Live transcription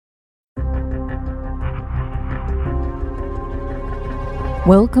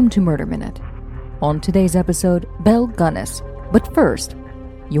Welcome to Murder Minute. On today's episode, Belle Gunness. But first,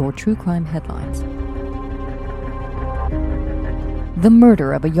 your true crime headlines. The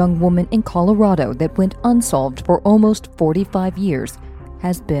murder of a young woman in Colorado that went unsolved for almost 45 years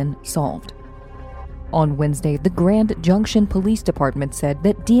has been solved. On Wednesday, the Grand Junction Police Department said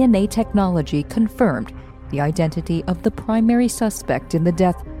that DNA technology confirmed the identity of the primary suspect in the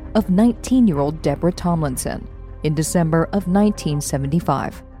death of 19-year-old Deborah Tomlinson in December of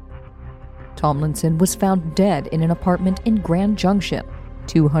 1975. Tomlinson was found dead in an apartment in Grand Junction,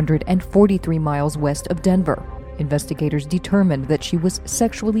 243 miles west of Denver. Investigators determined that she was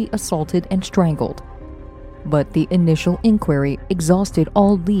sexually assaulted and strangled. But the initial inquiry exhausted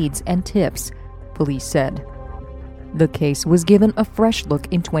all leads and tips, police said. The case was given a fresh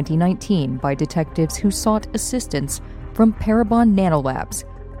look in 2019 by detectives who sought assistance from Parabon Nanolabs,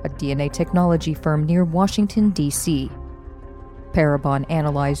 a DNA technology firm near Washington, D.C. Parabon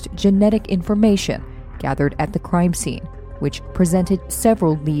analyzed genetic information gathered at the crime scene, which presented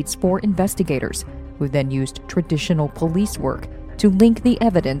several leads for investigators, who then used traditional police work to link the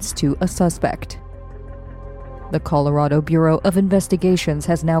evidence to a suspect. The Colorado Bureau of Investigations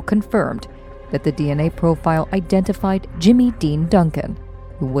has now confirmed that the DNA profile identified Jimmy Dean Duncan,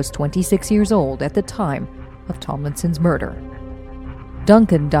 who was 26 years old at the time of Tomlinson's murder.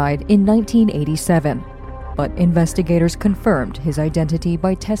 Duncan died in 1987, but investigators confirmed his identity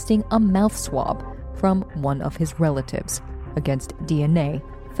by testing a mouth swab from one of his relatives against DNA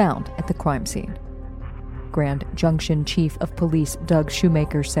found at the crime scene. Grand Junction Chief of Police Doug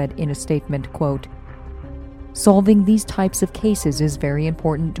Shoemaker said in a statement, quote, "Solving these types of cases is very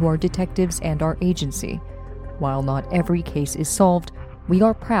important to our detectives and our agency. While not every case is solved, we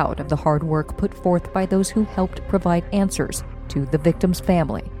are proud of the hard work put forth by those who helped provide answers to the victim's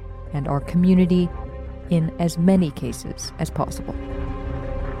family and our community in as many cases as possible."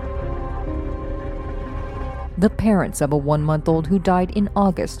 The parents of a 1-month-old who died in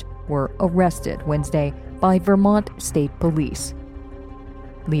August were arrested Wednesday by Vermont State Police.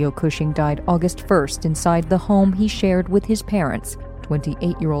 Leo Cushing died August 1st inside the home he shared with his parents,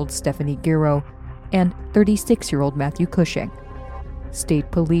 28-year-old Stephanie Giro and 36-year-old Matthew Cushing.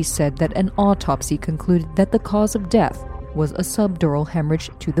 State police said that an autopsy concluded that the cause of death was a subdural hemorrhage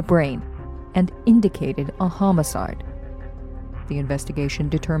to the brain and indicated a homicide. The investigation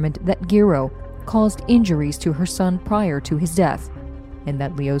determined that Giro caused injuries to her son prior to his death, and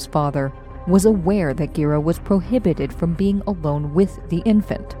that Leo's father was aware that Giro was prohibited from being alone with the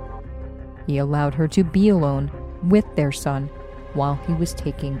infant. He allowed her to be alone with their son while he was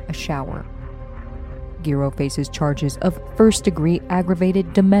taking a shower. Giro faces charges of first-degree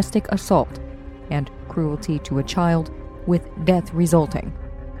aggravated domestic assault and cruelty to a child with death resulting.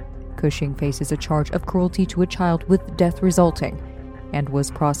 Cushing faces a charge of cruelty to a child with death resulting and was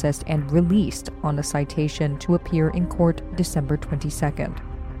processed and released on a citation to appear in court December 22nd.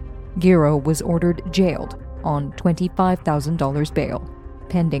 Giro was ordered jailed on $25,000 bail,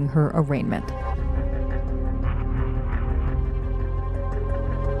 pending her arraignment.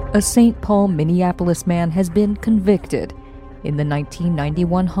 A St. Paul, Minneapolis man has been convicted in the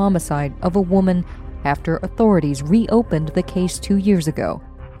 1991 homicide of a woman after authorities reopened the case 2 years ago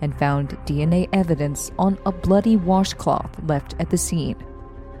and found DNA evidence on a bloody washcloth left at the scene.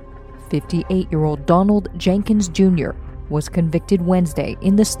 58-year-old Donald Jenkins Jr. was convicted Wednesday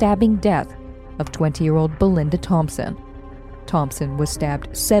in the stabbing death of 20-year-old Belinda Thompson. Thompson was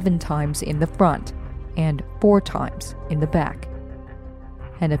stabbed 7 times in the front and 4 times in the back.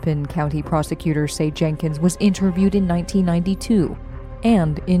 Hennepin County prosecutors say Jenkins was interviewed in 1992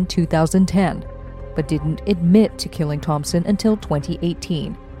 and in 2010, but didn't admit to killing Thompson until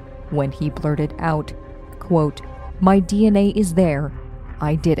 2018, when he blurted out, quote, "My DNA is there.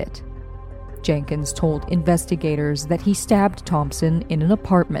 I did it." Jenkins told investigators that he stabbed Thompson in an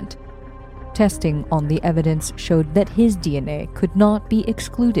apartment. Testing on the evidence showed that his DNA could not be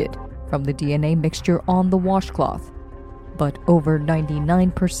excluded from the DNA mixture on the washcloth, but over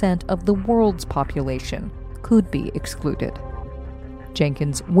 99% of the world's population could be excluded.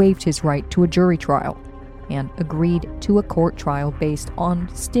 Jenkins waived his right to a jury trial and agreed to a court trial based on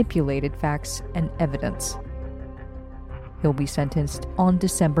stipulated facts and evidence. He'll be sentenced on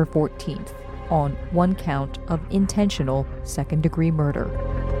December 14th on 1 count of intentional second-degree murder.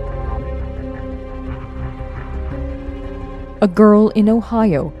 A girl in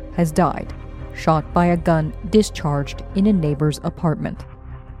Ohio has died, shot by a gun discharged in a neighbor's apartment.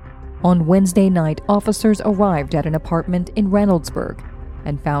 On Wednesday night, officers arrived at an apartment in Reynoldsburg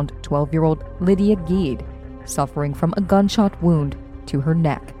and found 12-year-old Lydia Geed suffering from a gunshot wound to her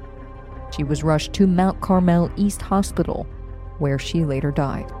neck. She was rushed to Mount Carmel East Hospital, where she later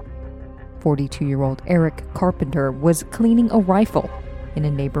died. 42-year-old Eric Carpenter was cleaning a rifle in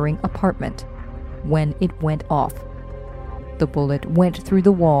a neighboring apartment when it went off. The bullet went through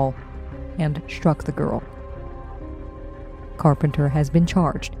the wall and struck the girl. Carpenter has been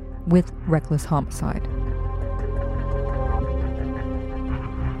charged with reckless homicide.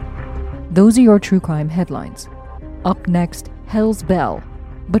 Those are your true crime headlines. Up next, Hell's Bell.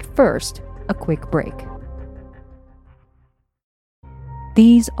 But first, a quick break.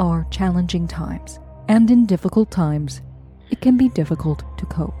 These are challenging times, and in difficult times, it can be difficult to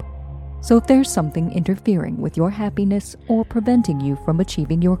cope. So if there's something interfering with your happiness or preventing you from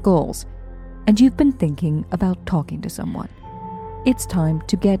achieving your goals, and you've been thinking about talking to someone, it's time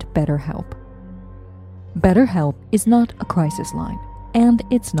to get BetterHelp. BetterHelp is not a crisis line, and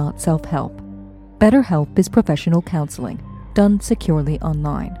it's not self-help. BetterHelp is professional counseling done securely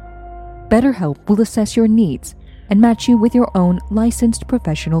online. BetterHelp will assess your needs and match you with your own licensed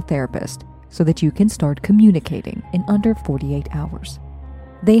professional therapist so that you can start communicating in under 48 hours.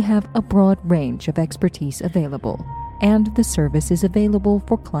 They have a broad range of expertise available, and the service is available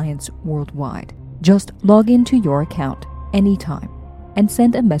for clients worldwide. Just log into your account anytime and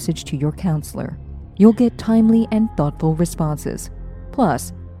send a message to your counselor. You'll get timely and thoughtful responses.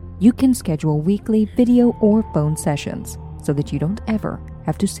 Plus, you can schedule weekly video or phone sessions so that you don't ever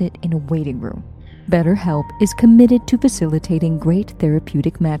have to sit in a waiting room. BetterHelp is committed to facilitating great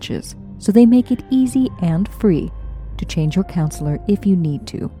therapeutic matches, so they make it easy and free to change your counselor if you need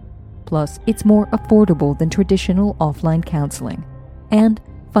to. Plus, it's more affordable than traditional offline counseling, and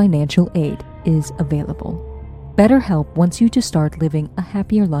financial aid is available. BetterHelp wants you to start living a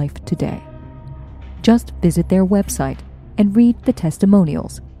happier life today. Just visit their website and read the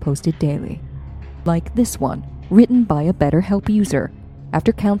testimonials posted daily, like this one written by a BetterHelp user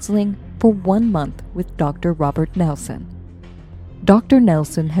after counseling for 1 month with Dr. Robert Nelson. Dr.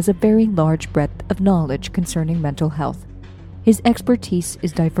 Nelson has a very large breadth of knowledge concerning mental health. His expertise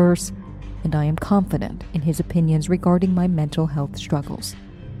is diverse, and I am confident in his opinions regarding my mental health struggles.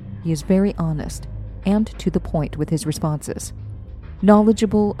 He is very honest and to the point with his responses,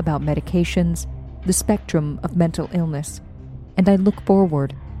 knowledgeable about medications, the spectrum of mental illness, and I look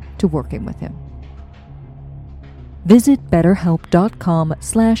forward to working with him. Visit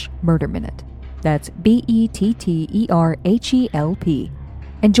BetterHelp.com/MurderMinute. That's BetterHelp,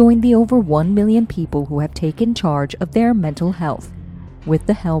 and join the over 1 million people who have taken charge of their mental health with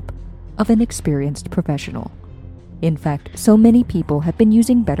the help of an experienced professional. In fact, so many people have been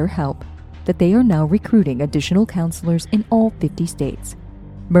using BetterHelp that they are now recruiting additional counselors in all 50 states.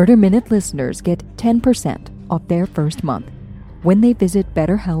 Murder Minute listeners get 10% off their first month when they visit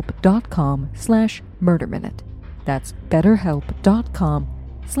BetterHelp.com/MurderMinute. That's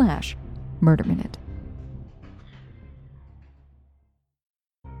BetterHelp.com/MurderMinute.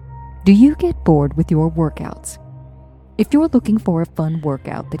 Do you get bored with your workouts? If you're looking for a fun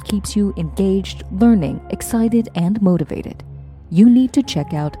workout that keeps you engaged, learning, excited, and motivated, you need to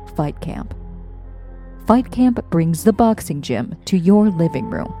check out Fight Camp. Fight Camp brings the boxing gym to your living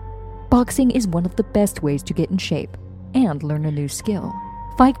room. Boxing is one of the best ways to get in shape and learn a new skill.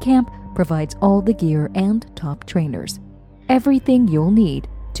 Fight Camp provides all the gear and top trainers, everything you'll need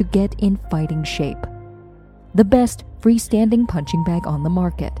to get in fighting shape. The best freestanding punching bag on the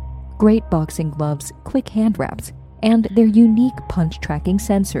market, great boxing gloves, quick hand wraps, and their unique punch tracking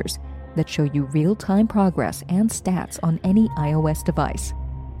sensors that show you real-time progress and stats on any iOS device.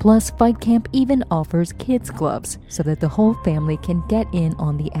 Plus, Fight Camp even offers kids' gloves so that the whole family can get in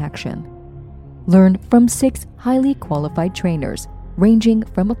on the action. Learn from 6 highly qualified trainers, ranging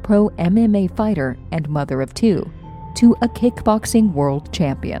from a pro MMA fighter and mother of 2 to a kickboxing world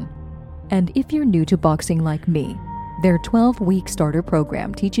champion. And if you're new to boxing like me, their 12-week starter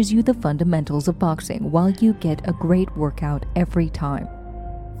program teaches you the fundamentals of boxing while you get a great workout every time.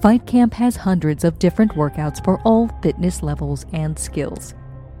 Fight Camp has hundreds of different workouts for all fitness levels and skills.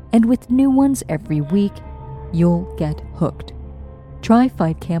 And with new ones every week, you'll get hooked. Try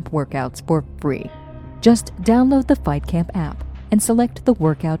Fight Camp workouts for free. Just download the Fight Camp app and select the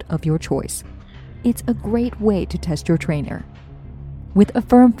workout of your choice. It's a great way to test your trainer. With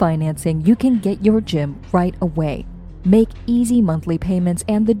Affirm financing, you can get your gym right away. Make easy monthly payments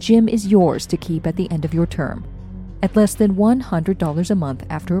and the gym is yours to keep at the end of your term. At less than $100 a month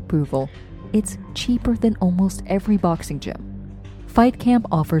after approval, it's cheaper than almost every boxing gym. Fight Camp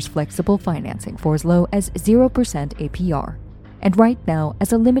offers flexible financing for as low as 0% APR. And right now,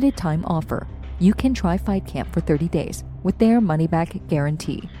 as a limited time offer, you can try Fight Camp for 30 days with their money-back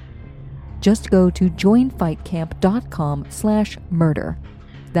guarantee. Just go to joinfightcamp.com/murder.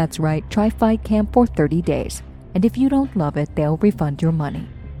 That's right, try Fight Camp for 30 days and if you don't love it, they'll refund your money.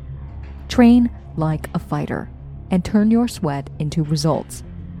 Train like a fighter and turn your sweat into results.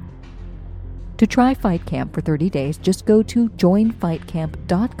 To try Fight Camp for 30 days, just go to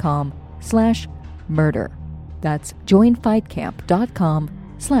joinfightcamp.com/murder. That's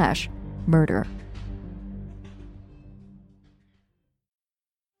joinfightcamp.com/murder.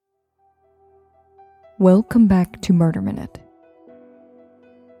 Welcome back to Murder Minute.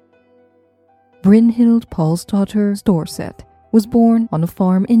 Brynhild Paulsdottir Storseth was born on a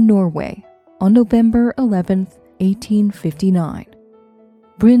farm in Norway on November 11, 1859.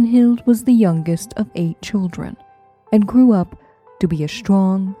 Brynhild was the youngest of 8 children and grew up to be a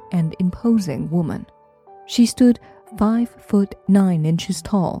strong and imposing woman. She stood 5 foot 9 inches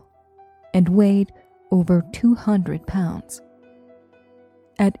tall and weighed over 200 pounds.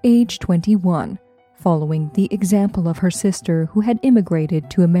 At age 21, following the example of her sister who had immigrated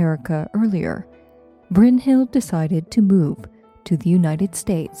to America earlier, Brynhild decided to move to the United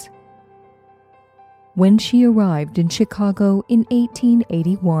States. When she arrived in Chicago in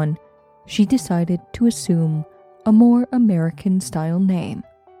 1881, she decided to assume a more American-style name.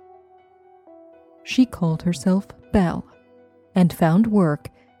 She called herself Belle and found work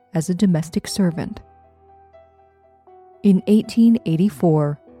as a domestic servant. In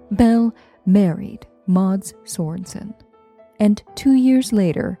 1884, Belle married Mads Sorensen, and 2 years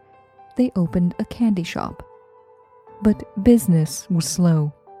later, they opened a candy shop. But business was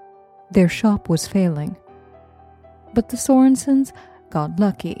slow. Their shop was failing. But the Sorensens got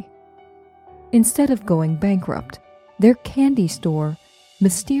lucky. Instead of going bankrupt, their candy store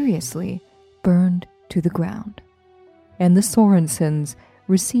mysteriously burned to the ground, and the Sorensens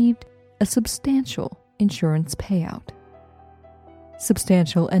received a substantial insurance payout.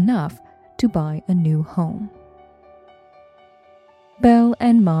 Substantial enough to buy a new home. Belle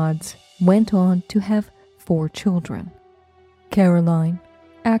and Mads went on to have 4 children: Caroline,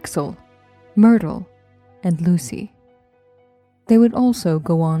 Axel, Myrtle, and Lucy. They would also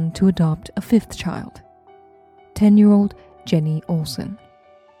go on to adopt a 5th child, 10-year-old Jenny Olsen.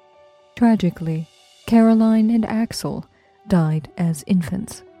 Tragically, Caroline and Axel died as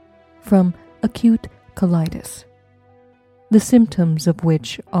infants from acute colitis, the symptoms of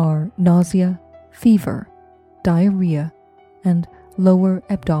which are nausea, fever, diarrhea, and lower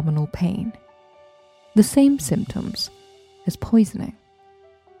abdominal pain, the same symptoms as poisoning.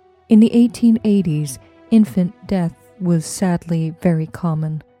 In the 1880s, infant death was sadly very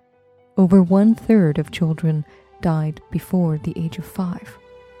common. Over 1/3 of children died before the age of 5.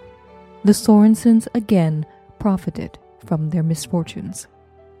 The Sorensens again profited from their misfortunes,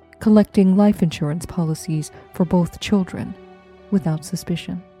 collecting life insurance policies for both children without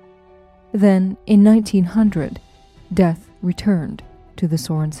suspicion. Then, in 1900, death returned to the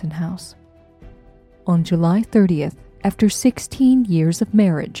Sorensen house. On July 30th, after 16 years of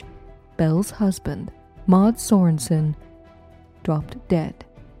marriage, Belle's husband, Mads Sorensen, dropped dead.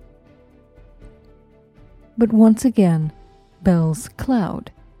 But once again, Belle's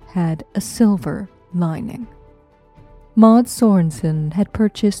cloud had a silver lining. Mads Sorensen had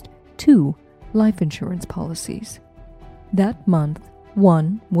purchased 2 life insurance policies. That month,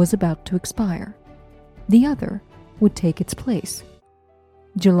 one was about to expire. The other would take its place.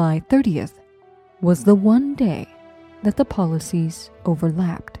 July 30th was the one day that the policies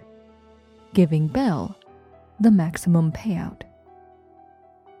overlapped, giving Belle the maximum payout.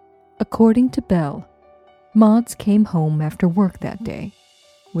 According to Belle, Mads came home after work that day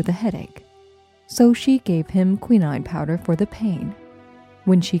with a headache, so she gave him quinine powder for the pain.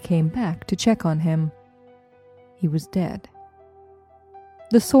 When she came back to check on him, he was dead.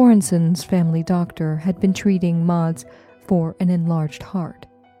 The Sorensens' family doctor had been treating Mads for an enlarged heart,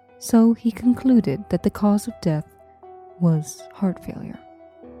 so he concluded that the cause of death was heart failure.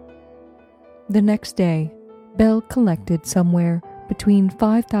 The next day, Belle collected somewhere between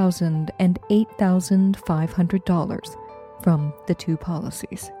 $5,000 and $8,500 from the 2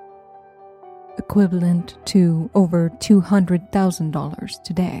 policies, equivalent to over $200,000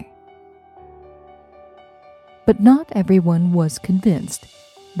 today. But not everyone was convinced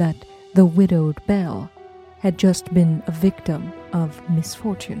that the widowed Belle had just been a victim of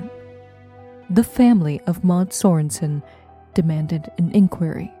misfortune. The family of Mads Sorensen demanded an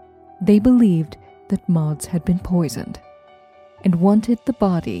inquiry. They believed that Mads had been poisoned and wanted the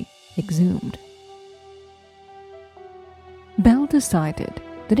body exhumed. Belle decided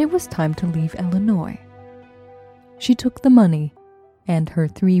that it was time to leave Illinois. She took the money and her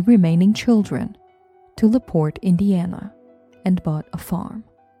 3 remaining children to LaPorte, Indiana, and bought a farm.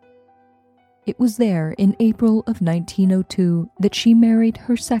 It was there in April of 1902 that she married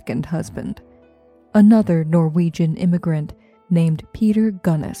her second husband, another Norwegian immigrant named Peter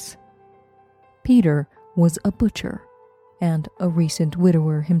Gunnes. Peter was a butcher and a recent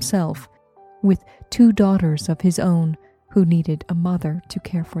widower himself, with 2 daughters of his own who needed a mother to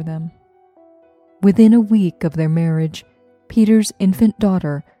care for them. Within a week of their marriage, Peter's infant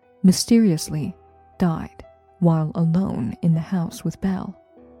daughter mysteriously died while alone in the house with Belle.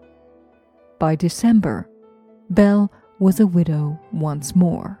 By December, Belle was a widow once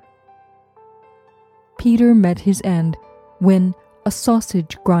more. Peter met his end when a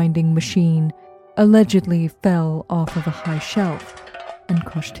sausage-grinding machine allegedly fell off of a high shelf and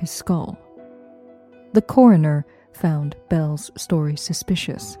crushed his skull. The coroner found Belle's story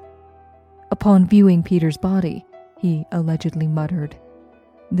suspicious. Upon viewing Peter's body, he allegedly muttered,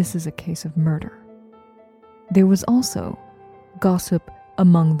 "This is a case of murder." There was also gossip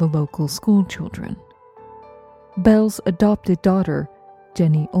among the local school children. Belle's adopted daughter,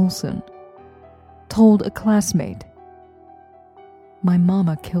 Jenny Olsen, told a classmate, "My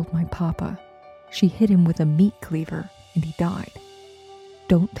mama killed my papa. She hit him with a meat cleaver and he died.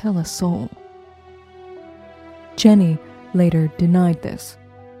 Don't tell a soul." Jenny later denied this.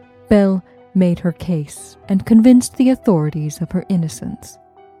 Belle made her case and convinced the authorities of her innocence.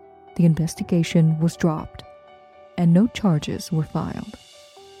 The investigation was dropped, and no charges were filed.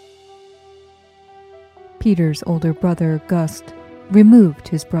 Peter's older brother, Gust, removed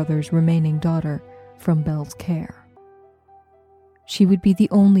his brother's remaining daughter from Belle's care. She would be the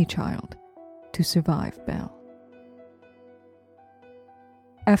only child to survive Belle.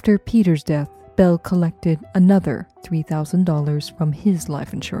 After Peter's death, Belle collected another $3,000 from his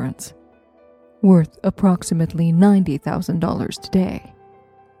life insurance, worth approximately $90,000 today.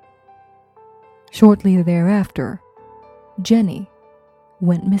 Shortly thereafter, Jenny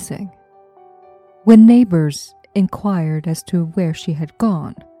went missing. When neighbors inquired as to where she had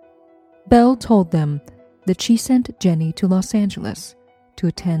gone, Belle told them that she sent Jenny to Los Angeles to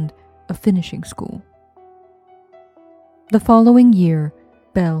attend a finishing school. The following year,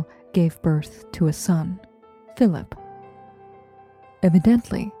 Belle gave birth to a son, Philip.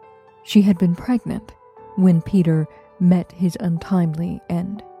 Evidently, she had been pregnant when Peter met his untimely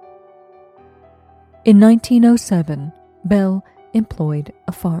end. In 1907, Belle employed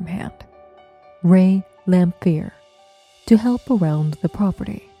a farmhand, Ray Lamphere, to help around the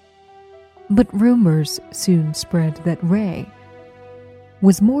property. But rumors soon spread that Ray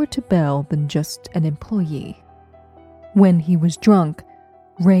was more to Belle than just an employee. When he was drunk,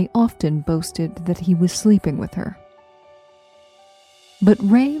 Ray often boasted that he was sleeping with her. But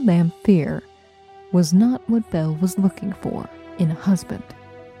Ray Lamphere was not what Belle was looking for in a husband.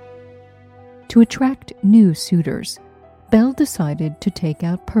 To attract new suitors, Belle decided to take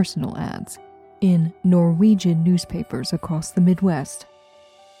out personal ads in Norwegian newspapers across the Midwest.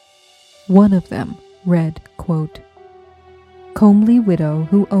 One of them read, quote, "Comely widow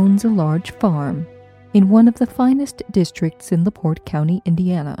who owns a large farm in one of the finest districts in LaPorte County,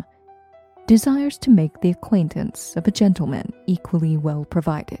 Indiana, desires to make the acquaintance of a gentleman equally well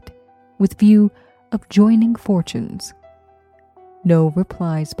provided, with view of joining fortunes. No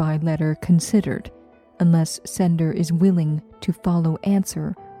replies by letter considered, unless sender is willing to follow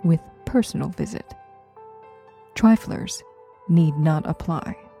answer with personal visit. Triflers need not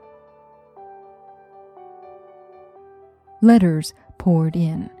apply." Letters poured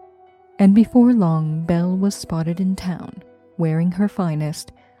in, and before long Belle was spotted in town, wearing her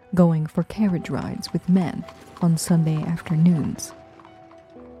finest, going for carriage rides with men on Sunday afternoons.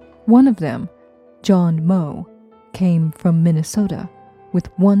 One of them, John Moe, came from Minnesota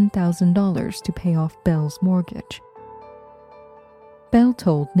with $1,000 to pay off Belle's mortgage. Belle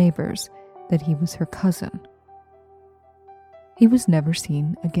told neighbors that he was her cousin. He was never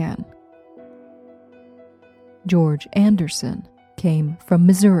seen again. George Anderson came from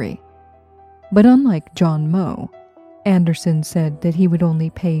Missouri, but unlike John Moe, Anderson said that he would only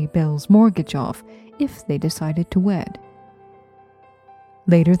pay Belle's mortgage off if they decided to wed.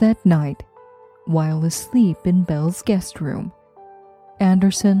 Later that night, while asleep in Belle's guest room,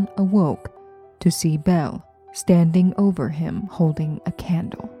 Anderson awoke to see Belle standing over him holding a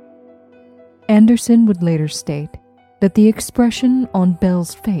candle. Anderson would later state that the expression on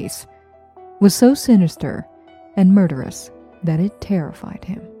Belle's face was so sinister and murderous that it terrified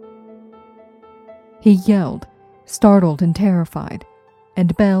him. He yelled, startled and terrified,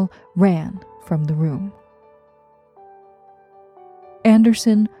 and Belle ran from the room.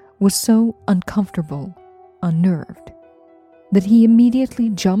 Anderson was so uncomfortable, unnerved, that he immediately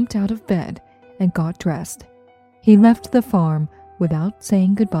jumped out of bed and got dressed. He left the farm without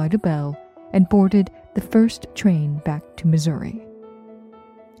saying goodbye to Belle and boarded the first train back to Missouri.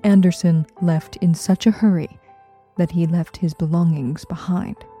 Anderson left in such a hurry that he left his belongings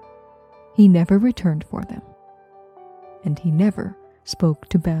behind. He never returned for them, and he never spoke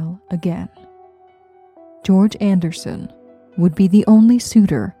to Belle again. George Anderson would be the only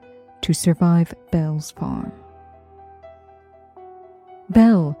suitor to survive Belle's farm.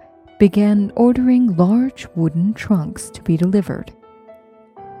 Belle began ordering large wooden trunks to be delivered.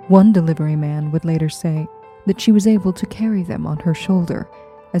 One delivery man would later say that she was able to carry them on her shoulder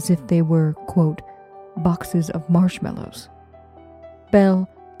as if they were, quote, boxes of marshmallows. Belle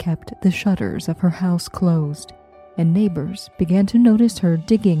kept the shutters of her house closed, and neighbors began to notice her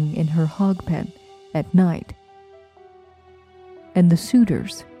digging in her hog pen at night. And the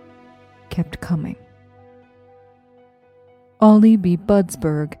suitors kept coming. Ollie B.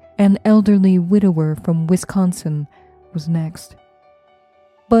 Budsberg, an elderly widower from Wisconsin, was next.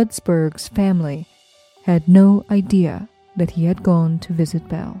 Budsberg's family had no idea that he had gone to visit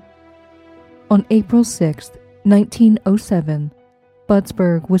Belle. On April 6, 1907,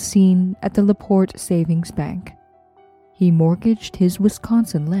 Budsberg was seen at the LaPorte Savings Bank. He mortgaged his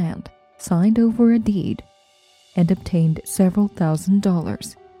Wisconsin land, signed over a deed, and obtained several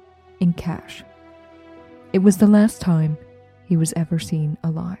 $1,000s in cash. It was the last time he was ever seen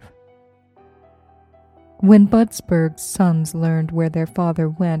alive. When Budsberg's sons learned where their father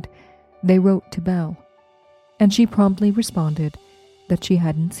went, they wrote to Belle, and she promptly responded that she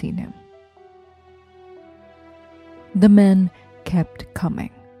hadn't seen him. The men kept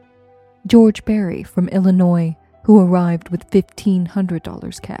coming. George Berry from Illinois, who arrived with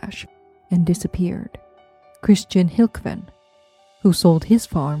 $1,500 cash and disappeared. Christian Hilkven, who sold his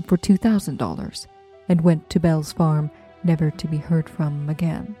farm for $2,000 and went to Belle's farm never to be heard from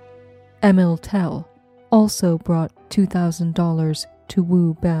again. Emil Tell also brought $2,000 to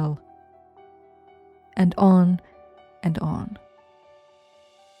woo Belle. And on and on.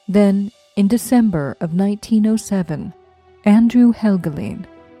 Then, in December of 1907, Andrew Helgelien,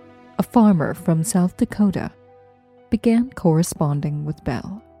 a farmer from South Dakota, began corresponding with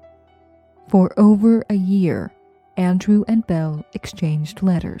Belle. For over a year, Andrew and Belle exchanged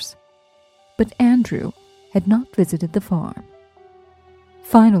letters, but Andrew had not visited the farm.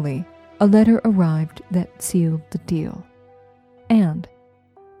 Finally, a letter arrived that sealed the deal, and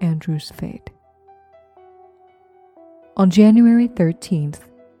Andrew's fate. On January 13th,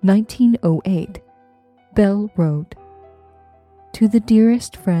 1908, Belle wrote, "To the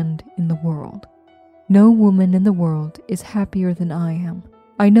dearest friend in the world, no woman in the world is happier than I am.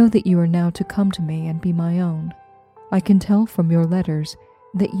 I know that you are now to come to me and be my own. I can tell from your letters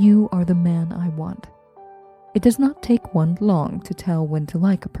that you are the man I want. It does not take one long to tell when to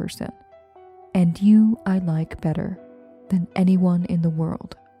like a person, and you I like better than anyone in the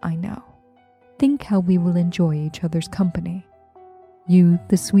world I know. Think how we will enjoy each other's company. You,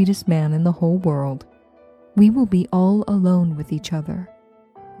 the sweetest man in the whole world. We will be all alone with each other.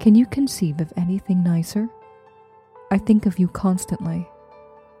 Can you conceive of anything nicer? I think of you constantly.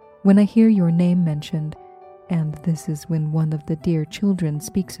 When I hear your name mentioned, and this is when one of the dear children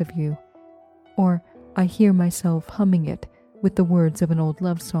speaks of you, or I hear myself humming it with the words of an old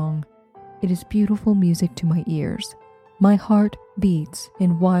love song, it is beautiful music to my ears. My heart beats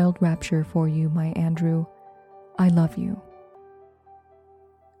in wild rapture for you, my Andrew. I love you.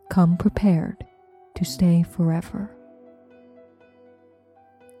 Come prepared to stay forever."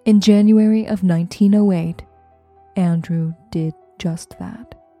 In January of 1908, Andrew did just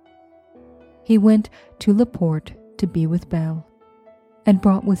that. He went to LaPorte to be with Belle, and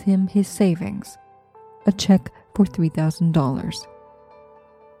brought with him his savings, a check for $3,000.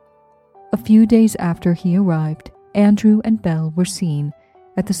 A few days after he arrived, Andrew and Belle were seen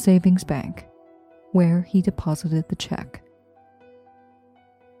at the savings bank, where he deposited the check.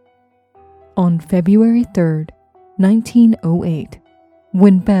 On February 3rd, 1908,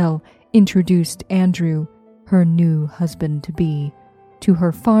 when Belle introduced Andrew, her new husband-to-be, to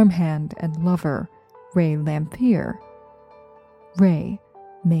her farmhand and lover, Ray Lamphere, Ray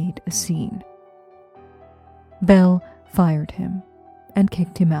made a scene. Belle fired him and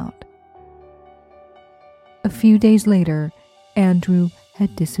kicked him out. A few days later, Andrew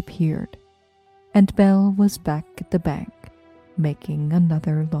had disappeared, and Belle was back at the bank, making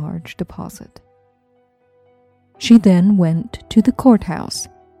another large deposit. She then went to the courthouse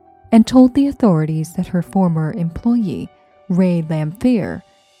and told the authorities that her former employee, Ray Lamphere,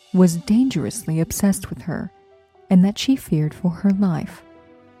 was dangerously obsessed with her and that she feared for her life.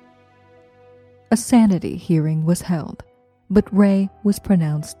 A sanity hearing was held, but Ray was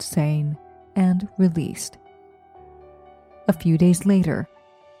pronounced sane and released. A few days later,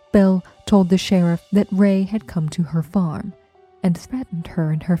 Belle told the sheriff that Ray had come to her farm and threatened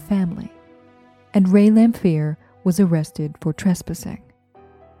her and her family, and Ray Lamphere was arrested for trespassing.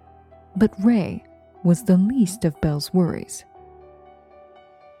 But Ray was the least of Belle's worries.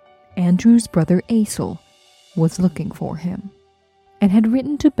 Andrew's brother Aysel was looking for him and had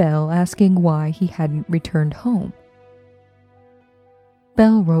written to Belle asking why he hadn't returned home.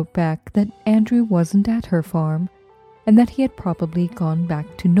 Belle wrote back that Andrew wasn't at her farm and that he had probably gone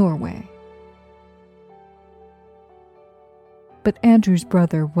back to Norway. But Andrew's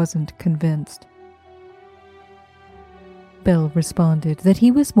brother wasn't convinced. Belle responded that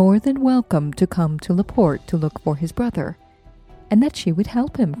he was more than welcome to come to LaPorte to look for his brother, and that she would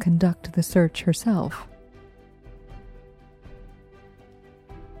help him conduct the search herself.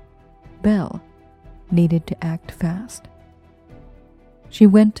 Belle needed to act fast. She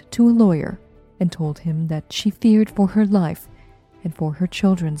went to a lawyer and told him that she feared for her life and for her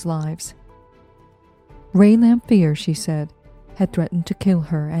children's lives. Ray Lamphere, she said, had threatened to kill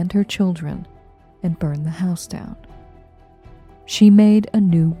her and her children and burn the house down. She made a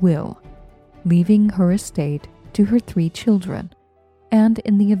new will, leaving her estate to her 3 children, and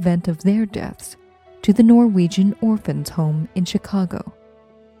in the event of their deaths, to the Norwegian Orphans' Home in Chicago.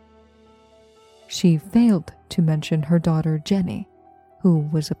 She failed to mention her daughter Jenny, who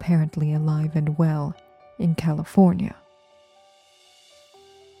was apparently alive and well in California.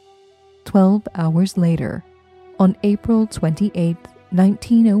 12 hours later, on April 28,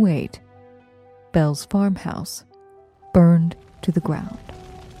 1908, Belle's farmhouse burned to the ground.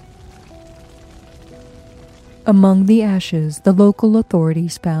 Among the ashes, the local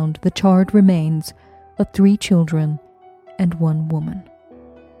authorities found the charred remains of 3 children and 1 woman.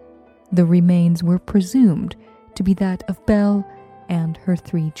 The remains were presumed to be that of Belle and her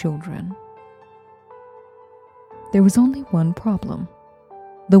 3 children. There was only one problem.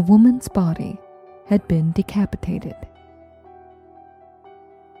 The woman's body had been decapitated.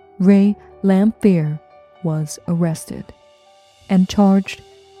 Ray Lamphere was arrested and charged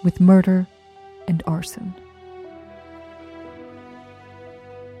with murder and arson.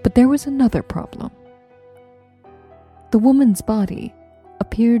 But there was another problem. The woman's body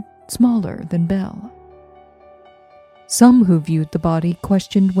appeared smaller than Belle. Some who viewed the body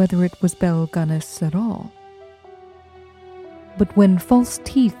questioned whether it was Belle Gunness at all. But when false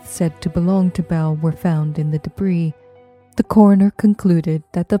teeth said to belong to Belle were found in the debris, the coroner concluded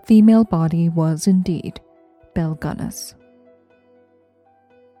that the female body was indeed Belle Gunness.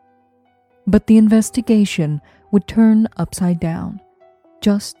 But the investigation would turn upside down,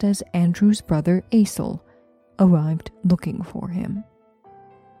 just as Andrew's brother Aysel arrived looking for him.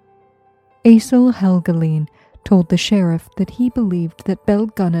 Aysel Helgelien told the sheriff that he believed that Belle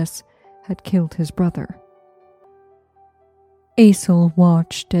Gunness had killed his brother. Aysel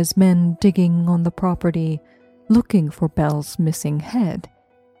watched as men digging on the property, looking for Belle's missing head,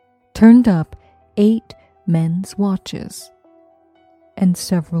 turned up 8 men's watches and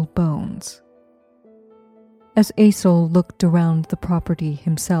several bones. As Aysel looked around the property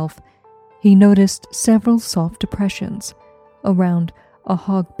himself, he noticed several soft depressions around a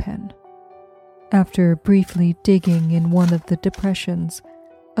hog pen. After briefly digging in one of the depressions,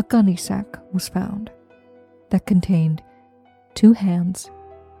 a gunny sack was found that contained 2 hands,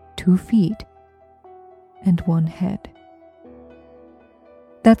 2 feet, and 1 head.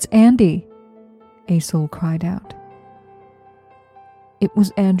 "That's Andy," Aysel cried out. It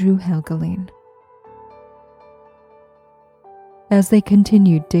was Andrew Helgelien. As they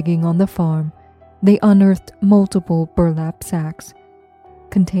continued digging on the farm, they unearthed multiple burlap sacks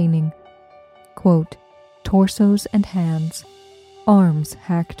containing, quote, torsos and hands, arms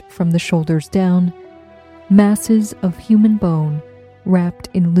hacked from the shoulders down, masses of human bone wrapped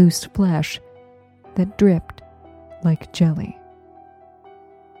in loose flesh that dripped like jelly.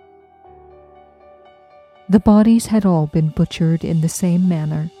 The bodies had all been butchered in the same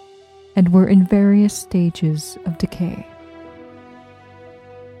manner and were in various stages of decay.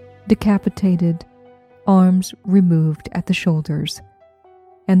 Decapitated, arms removed at the shoulders,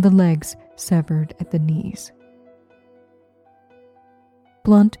 and the legs severed at the knees.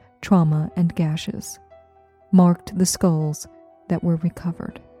 Blunt trauma and gashes marked the skulls that were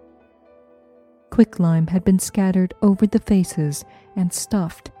recovered. Quicklime had been scattered over the faces and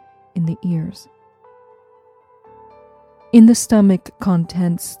stuffed in the ears. In the stomach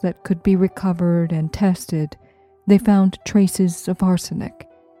contents that could be recovered and tested, they found traces of arsenic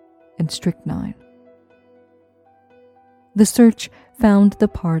and strychnine. The search found the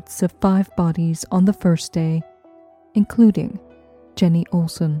parts of 5 bodies on the first day, including Jenny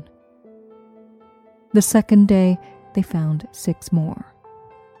Olsen. The second day, they found 6 more.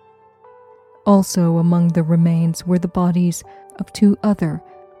 Also among the remains were the bodies of 2 other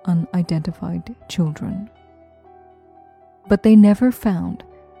unidentified children. But they never found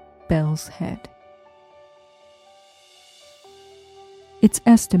Belle's head. It's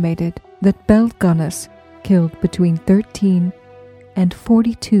estimated that Belle Gunness killed between 13 and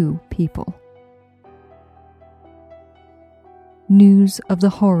 42 people. News of the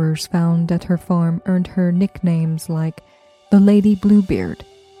horrors found at her farm earned her nicknames like the Lady Bluebeard,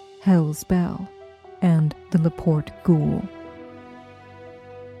 Hell's Belle, and the Laporte Ghoul.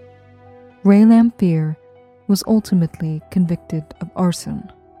 Ray Lamphere was ultimately convicted of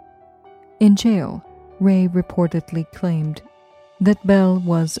arson. In jail, Ray reportedly claimed that Belle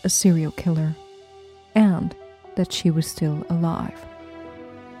was a serial killer and that she was still alive.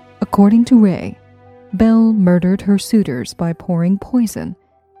 According to Ray, Belle murdered her suitors by pouring poison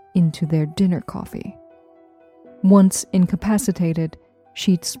into their dinner coffee. Once incapacitated,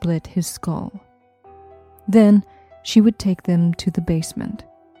 she'd split his skull. Then she would take them to the basement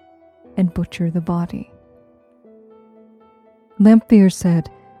and butcher the body. Lamphere said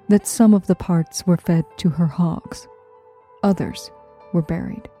that some of the parts were fed to her hogs. Others were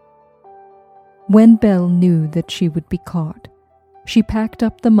buried. When Belle knew that she would be caught, she packed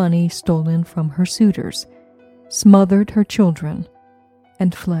up the money stolen from her suitors, smothered her children,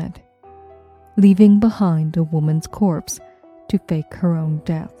 and fled, leaving behind a woman's corpse to fake her own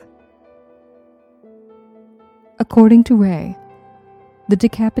death. According to Ray, the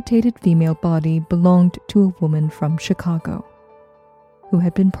decapitated female body belonged to a woman from Chicago who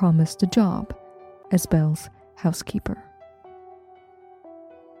had been promised a job as Belle's housekeeper.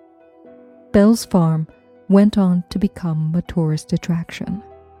 Belle's farm went on to become a tourist attraction.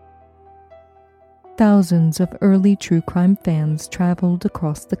 Thousands of early true crime fans traveled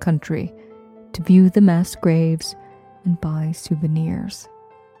across the country to view the mass graves and buy souvenirs.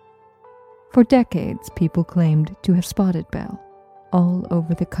 For decades, people claimed to have spotted Belle all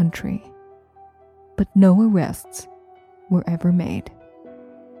over the country, but no arrests were ever made.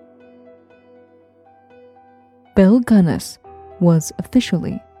 Belle Gunness was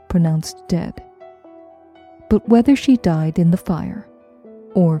officially pronounced dead, but whether she died in the fire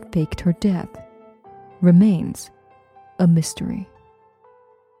or faked her death remains a mystery.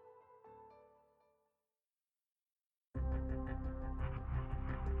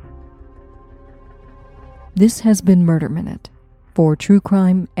 This has been Murder Minute. For true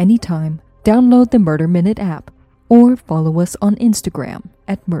crime anytime, download the Murder Minute app or follow us on Instagram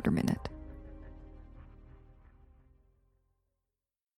at Murder Minute.